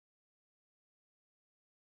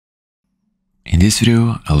In this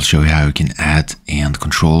video, I'll show you how you can add and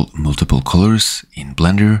control multiple colors in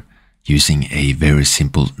Blender using a very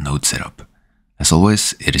simple node setup. As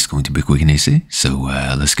always, it is going to be quick and easy, so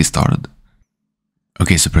let's get started.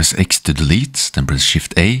 Okay, so press X to delete, then press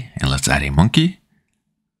Shift A, and let's add a monkey.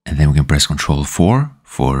 And then we can press Ctrl 4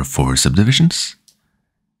 for 4 subdivisions.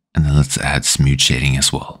 And then let's add smooth shading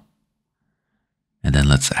as well. And then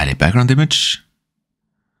let's add a background image.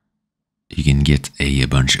 You can get a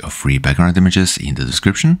bunch of free background images in the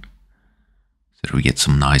description, so that we get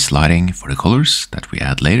some nice lighting for the colors that we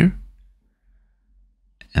add later.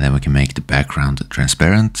 And then we can make the background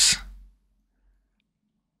transparent.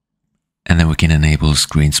 And then we can enable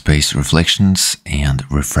screen space reflections and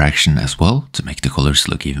refraction as well to make the colors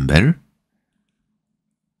look even better.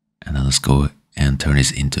 And then let's go and turn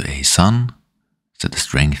this into a sun, set the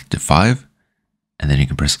strength to 5, and then you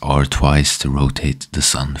can press R twice to rotate the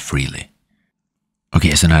sun freely.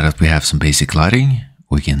 Okay, so now that we have some basic lighting,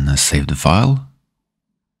 we can save the file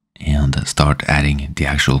and start adding the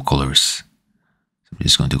actual colors. So I'm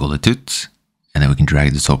just going to call it tut, and then we can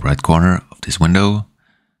drag the top right corner of this window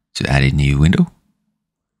to add a new window.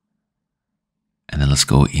 And then let's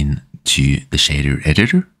go into the shader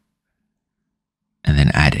editor and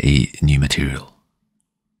then add a new material.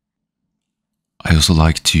 I also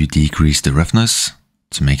like to decrease the roughness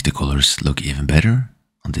to make the colors look even better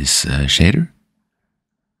on this shader.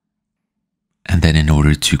 And then in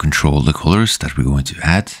order to control the colors that we're going to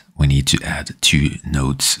add, we need to add 2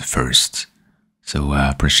 nodes first. So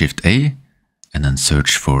press Shift A and then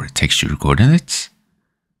search for texture coordinates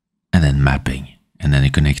and then mapping. And then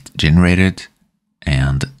you connect generated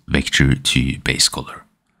and vector to base color.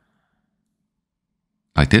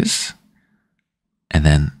 Like this. And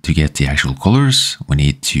then to get the actual colors, we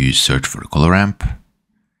need to search for the color ramp.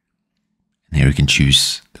 And here you can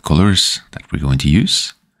choose the colors that we're going to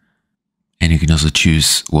use. And you can also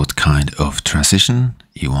choose what kind of transition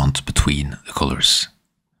you want between the colors.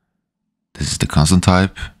 This is the constant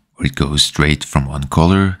type, where it goes straight from one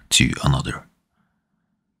color to another.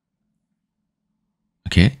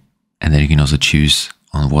 Okay, and then you can also choose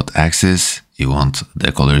on what axis you want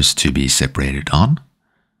the colors to be separated on.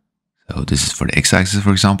 So this is for the x-axis,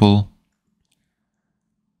 for example.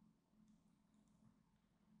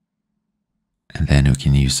 And then we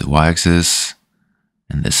can use the y-axis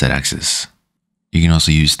and the z-axis. You can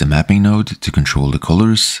also use the mapping node to control the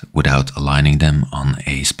colors without aligning them on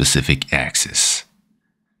a specific axis.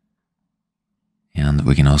 And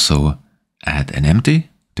we can also add an empty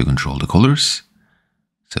to control the colors.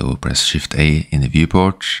 So we'll press Shift A in the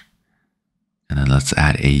viewport, and then let's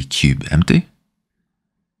add a cube empty.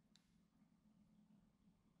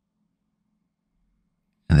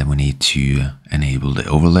 And then we need to enable the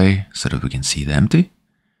overlay so that we can see the empty.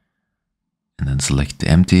 And then select the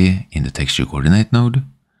empty in the texture coordinate node,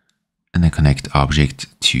 and then connect object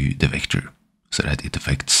to the vector so that it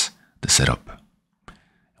affects the setup.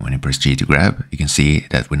 And when you press G to grab, you can see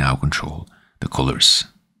that we now control the colors.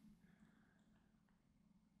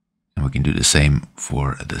 And we can do the same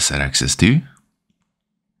for the z-axis too.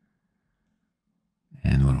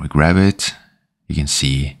 And when we grab it, you can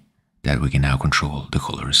see that we can now control the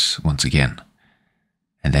colors once again.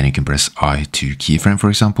 And then you can press I to keyframe, for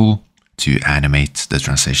example, to animate the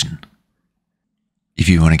transition. If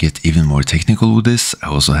you want to get even more technical with this, I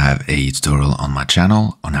also have a tutorial on my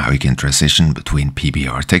channel on how you can transition between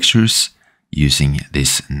PBR textures using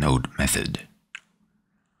this node method.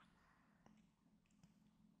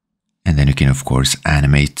 And then you can of course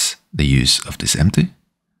animate the use of this empty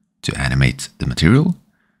to animate the material.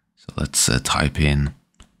 So let's type in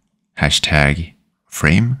hashtag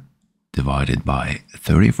frame divided by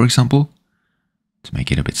 30, for example, to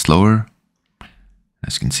make it a bit slower.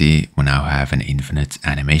 As you can see, we now have an infinite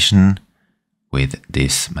animation with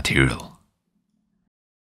this material.